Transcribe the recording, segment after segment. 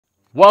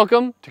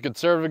Welcome to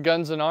Conservative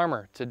Guns and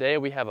Armor. Today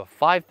we have a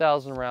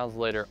 5,000 rounds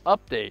later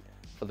update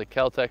for the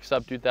KelTec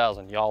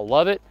Sub2000. Y'all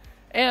love it,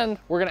 and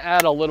we're gonna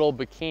add a little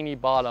bikini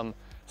bottom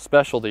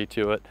specialty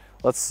to it.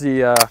 Let's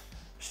see,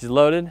 she's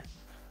loaded.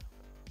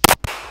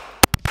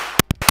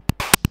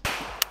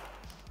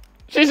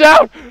 She's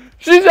out!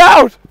 She's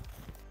out!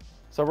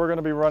 So we're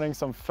gonna be running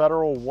some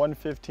Federal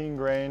 115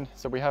 grain.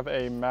 So we have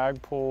a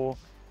Magpul,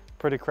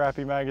 pretty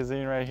crappy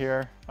magazine right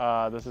here.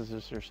 This is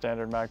just your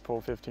standard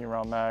Magpul 15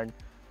 round mag.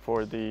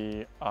 For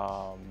the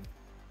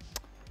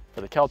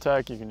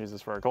KelTec, you can use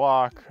this for a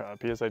Glock, a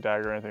PSA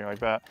dagger, anything like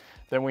that.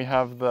 Then we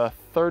have the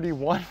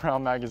 31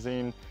 round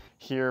magazine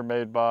here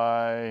made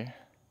by.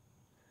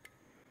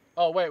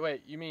 Oh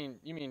wait, you mean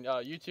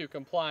U2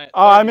 compliant?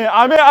 Oh, I mean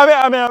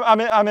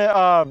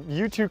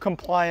U2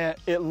 compliant.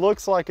 It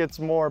looks like it's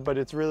more, but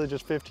it's really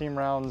just 15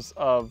 rounds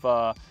of.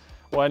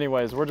 Well,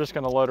 anyways, we're just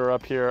gonna load her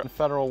up here.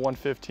 Federal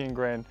 115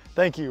 grain.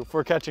 Thank you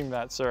for catching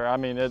that, sir. I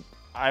mean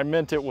I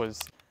meant it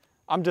was.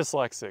 I'm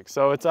dyslexic,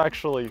 so it's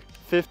actually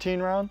 15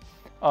 round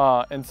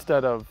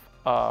instead of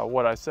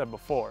what I said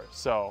before.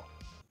 So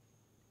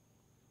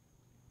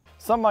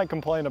some might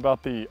complain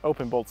about the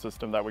open bolt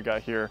system that we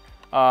got here.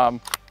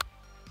 It's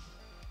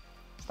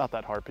not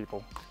that hard,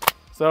 people.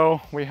 So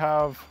we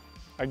have,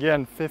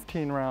 again,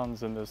 15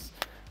 rounds in this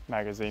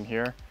magazine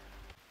here.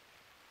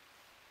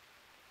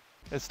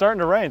 It's starting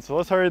to rain, so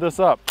let's hurry this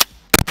up.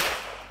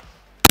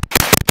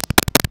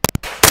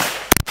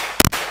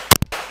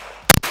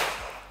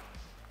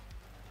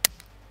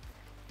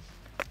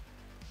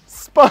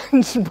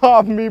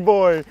 SpongeBob me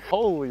boy.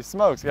 Holy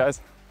smokes, guys.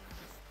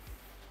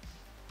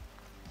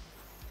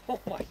 Oh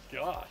my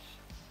gosh.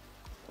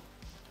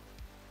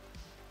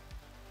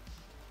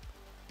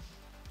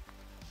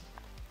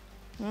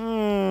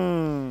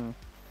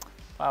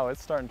 Wow,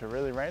 it's starting to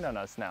really rain on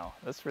us now.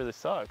 This really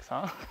sucks,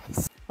 huh?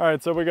 All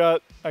right, so we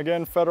got,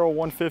 again, Federal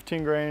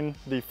 115 grain,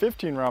 the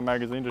 15 round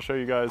magazine to show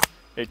you guys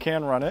it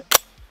can run it.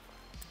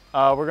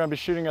 We're gonna be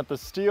shooting at the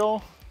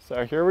steel.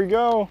 So here we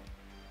go.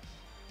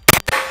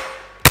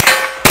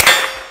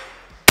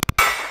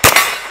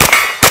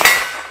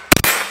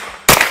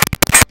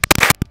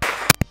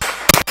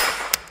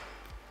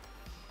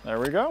 There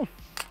we go.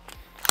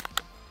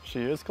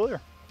 She is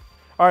clear.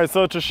 All right,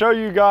 so to show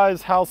you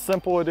guys how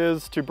simple it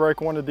is to break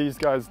one of these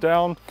guys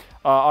down,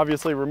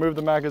 obviously remove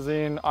the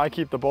magazine. I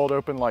keep the bolt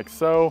open like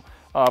so.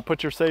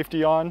 Put your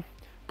safety on,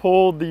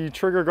 pull the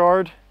trigger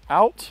guard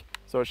out,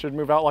 so it should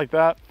move out like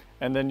that,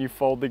 and then you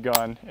fold the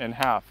gun in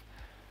half.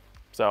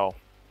 So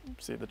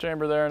see the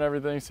chamber there and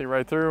everything, see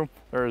right through.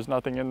 There is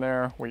nothing in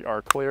there, we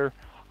are clear.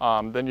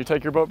 Then you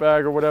take your boat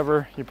bag or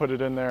whatever, you put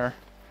it in there,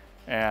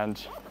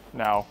 and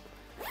now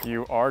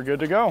you are good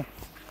to go.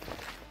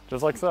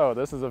 Just like so.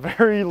 This is a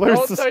very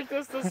loose. Don't take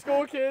this to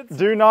school, kids.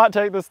 Do not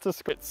take this to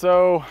school.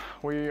 So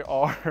we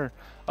are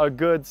a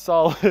good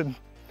solid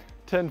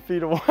 10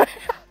 feet away.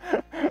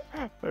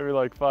 Maybe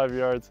like 5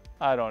 yards.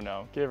 I don't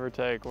know, give or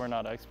take. We're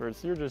not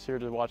experts. You're just here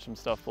to watch some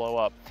stuff blow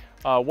up.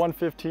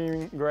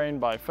 115 grain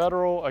by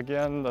Federal.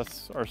 Again,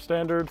 that's our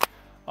standard.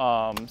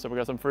 So we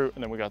got some fruit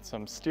and then we got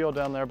some steel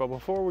down there. But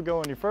before we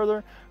go any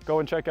further, go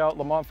and check out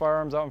Lamont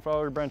Firearms out in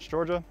Flowery Branch,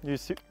 Georgia.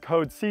 Use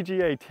code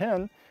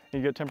CGA10.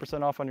 You get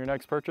 10% off on your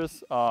next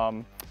purchase.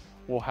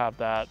 We'll have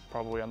that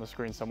probably on the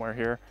screen somewhere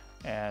here.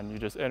 And you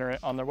just enter it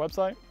on their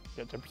website,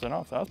 get 10%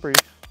 off. So that's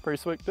pretty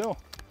sweet deal.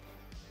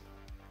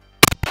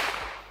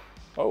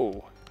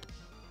 Oh.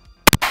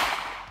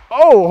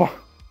 Oh!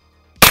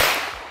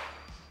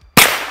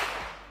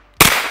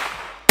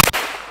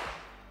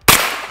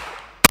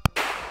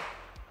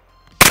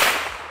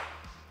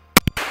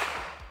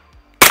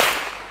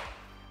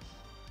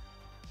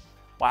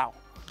 Wow.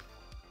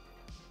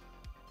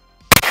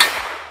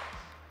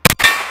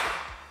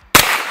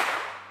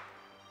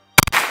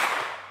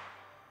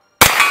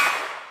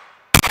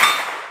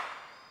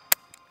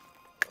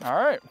 All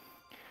right,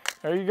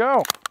 there you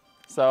go.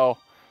 So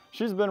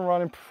she's been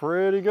running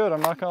pretty good,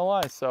 I'm not gonna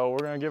lie. So we're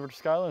gonna give her to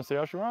Skyler and see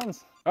how she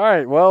runs. All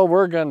right, well,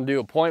 we're gonna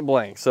do a point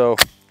blank. So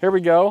here we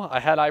go.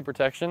 I had eye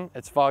protection,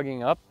 it's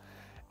fogging up,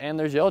 and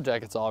there's yellow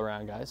jackets all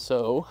around, guys.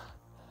 So,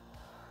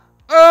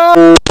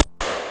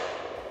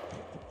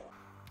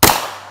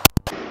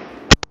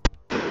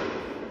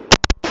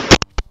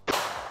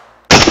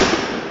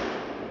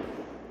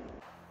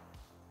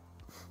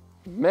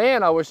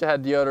 man, I wish I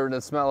had deodorant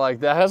that smelled like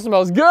that. That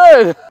smells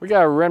good. We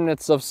got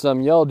remnants of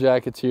some yellow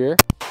jackets here.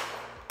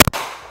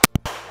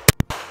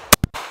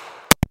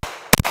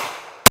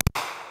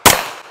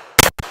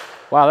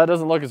 Wow, that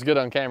doesn't look as good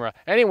on camera.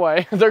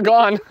 Anyway, they're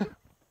gone.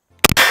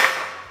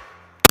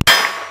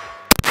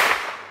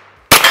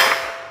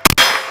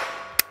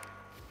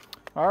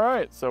 All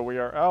right, so we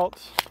are out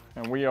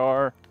and we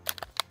are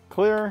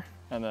clear,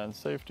 and then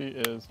safety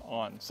is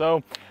on.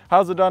 So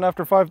how's it done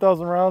after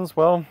 5,000 rounds?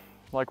 Well,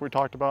 like we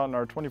talked about in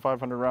our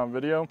 2,500 round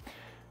video,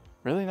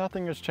 really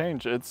nothing has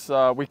changed. It's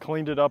we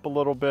cleaned it up a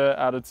little bit,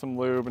 added some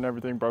lube and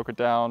everything, broke it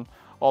down,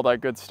 all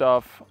that good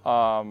stuff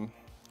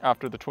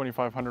after the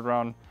 2,500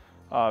 round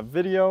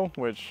video,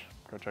 which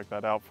go check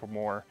that out for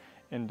more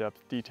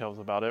in-depth details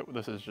about it.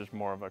 This is just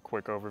more of a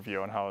quick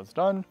overview on how it's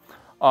done.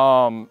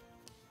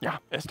 Yeah,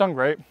 it's done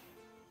great.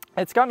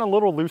 It's gotten a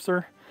little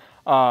looser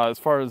as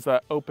far as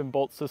that open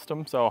bolt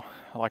system. So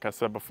like I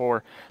said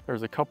before,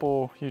 there's a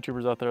couple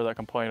YouTubers out there that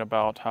complain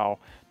about how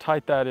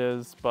tight that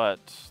is, but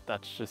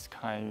that's just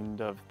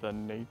kind of the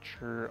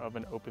nature of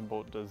an open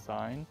bolt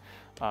design,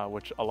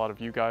 which a lot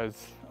of you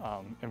guys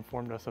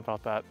informed us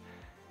about that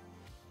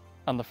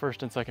on the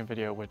first and second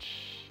video,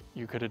 which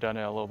you could have done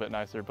it a little bit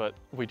nicer, but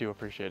we do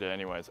appreciate it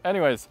anyways.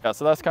 Yeah,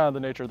 so that's kind of the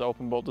nature of the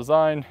open bolt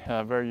design.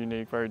 Very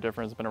unique, very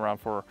different. It's been around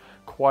for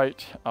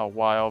quite a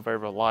while, very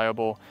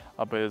reliable,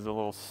 but it is a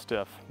little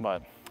stiff.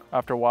 But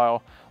after a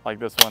while, like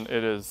this one,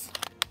 it is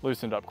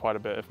loosened up quite a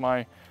bit. If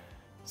my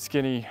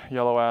skinny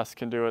yellow ass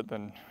can do it,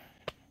 then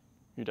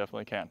you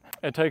definitely can.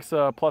 It takes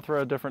a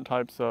plethora of different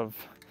types of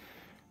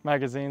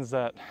magazines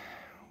that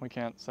we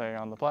can't say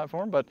on the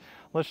platform, but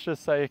let's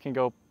just say it can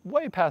go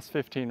way past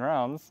 15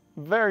 rounds,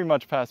 very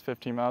much past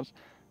 15 rounds,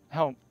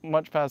 how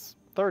much past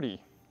 30?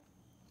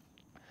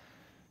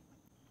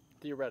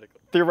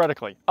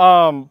 Theoretically.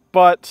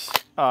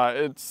 But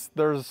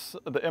there's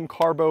the M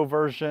Carbo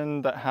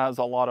version that has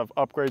a lot of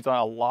upgrades on.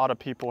 A lot of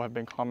people have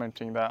been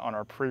commenting that on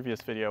our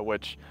previous video,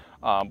 which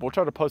we'll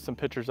try to post some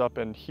pictures up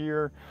in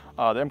here.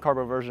 The M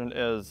Carbo version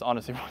is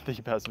honestly one of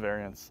the best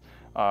variants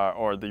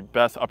or the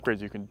best upgrades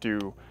you can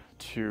do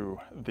to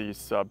the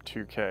Sub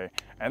 2K.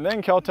 And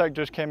then KelTec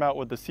just came out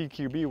with the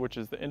CQB, which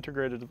is the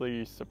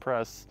integratedly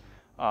suppressed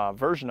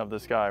version of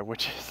this guy,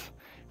 which is,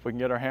 if we can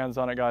get our hands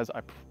on it, guys,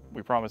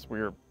 we promise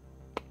we're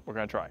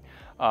gonna try.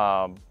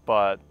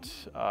 But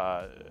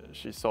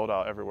she's sold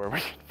out everywhere we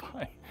can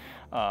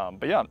find.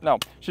 But yeah, no,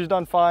 she's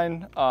done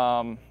fine.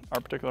 Our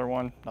particular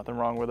one, nothing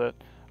wrong with it.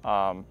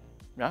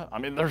 Yeah, I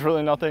mean, there's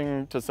really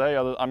nothing to say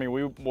other, I mean,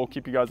 we'll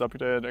keep you guys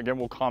updated. Again,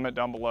 we'll comment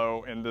down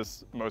below in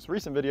this most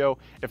recent video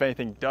if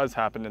anything does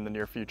happen in the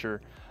near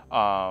future.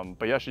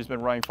 But yeah, she's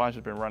been running fine.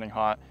 She's been running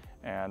hot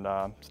and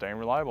staying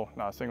reliable,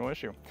 not a single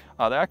issue.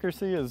 The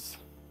accuracy is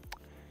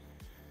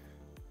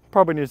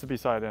probably needs to be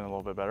sighted in a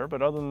little bit better,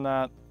 but other than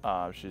that,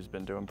 she's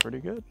been doing pretty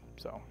good.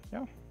 So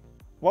yeah.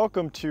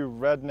 Welcome to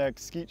redneck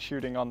skeet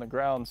shooting on the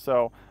ground.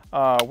 So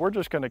we're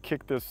just gonna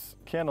kick this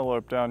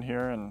cantaloupe down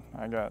here, and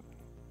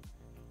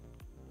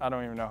I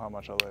don't even know how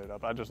much I loaded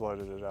up. I just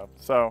loaded it up.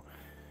 So,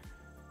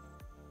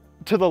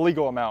 to the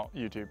legal amount,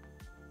 YouTube.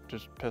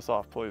 Just piss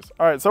off, please.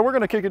 All right, so we're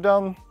gonna kick it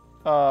down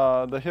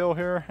the hill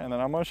here, and then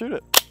I'm gonna shoot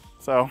it.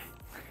 So,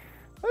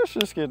 let's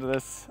just get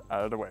this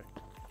out of the way.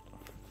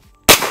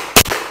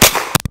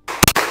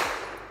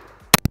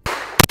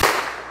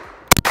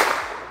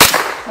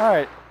 All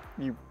right,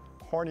 you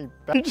horny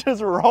you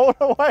just rolled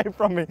away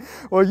from me.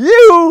 Well,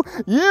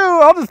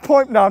 I'll just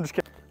point, no, I'm just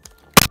kidding.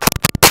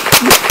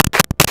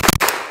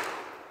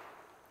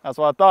 That's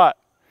what I thought.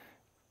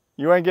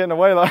 You ain't getting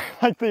away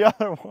like the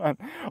other one.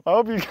 I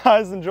hope you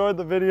guys enjoyed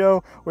the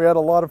video. We had a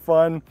lot of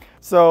fun.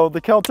 So the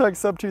KelTec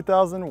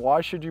Sub2000,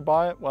 why should you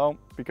buy it? Well,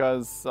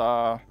 because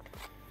why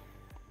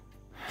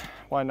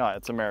not?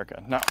 It's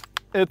America. No,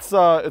 it's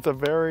a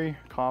very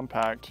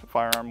compact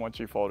firearm once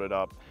you fold it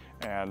up,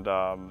 and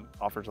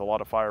offers a lot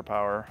of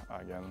firepower.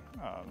 Again,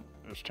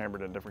 it's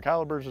chambered in different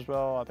calibers as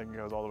well. I think it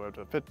goes all the way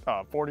up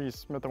to 40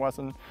 Smith &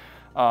 Wesson.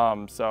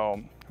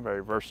 So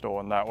very versatile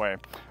in that way.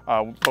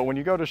 But when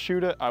you go to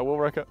shoot it, I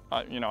will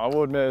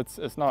admit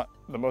it's not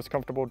the most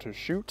comfortable to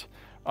shoot.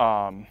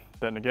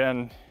 Then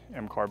again,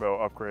 M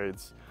Carbo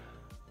upgrades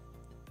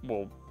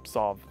will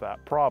solve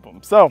that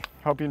problem. So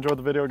hope you enjoyed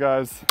the video,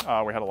 guys.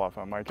 We had a lot of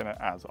fun making it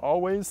as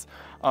always.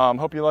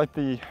 Hope you liked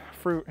the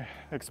fruit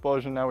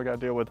explosion. Now we got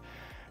to deal with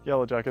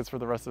yellow jackets for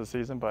the rest of the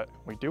season, but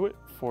we do it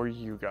for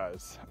you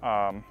guys.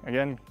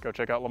 Again, go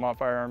check out Lamont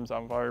Firearms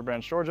out in Fire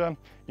Branch, Georgia.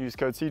 Use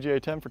code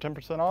CGA10 for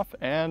 10% off,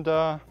 and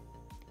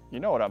you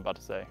know what I'm about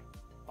to say.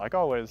 Like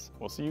always,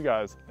 we'll see you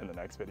guys in the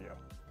next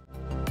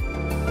video.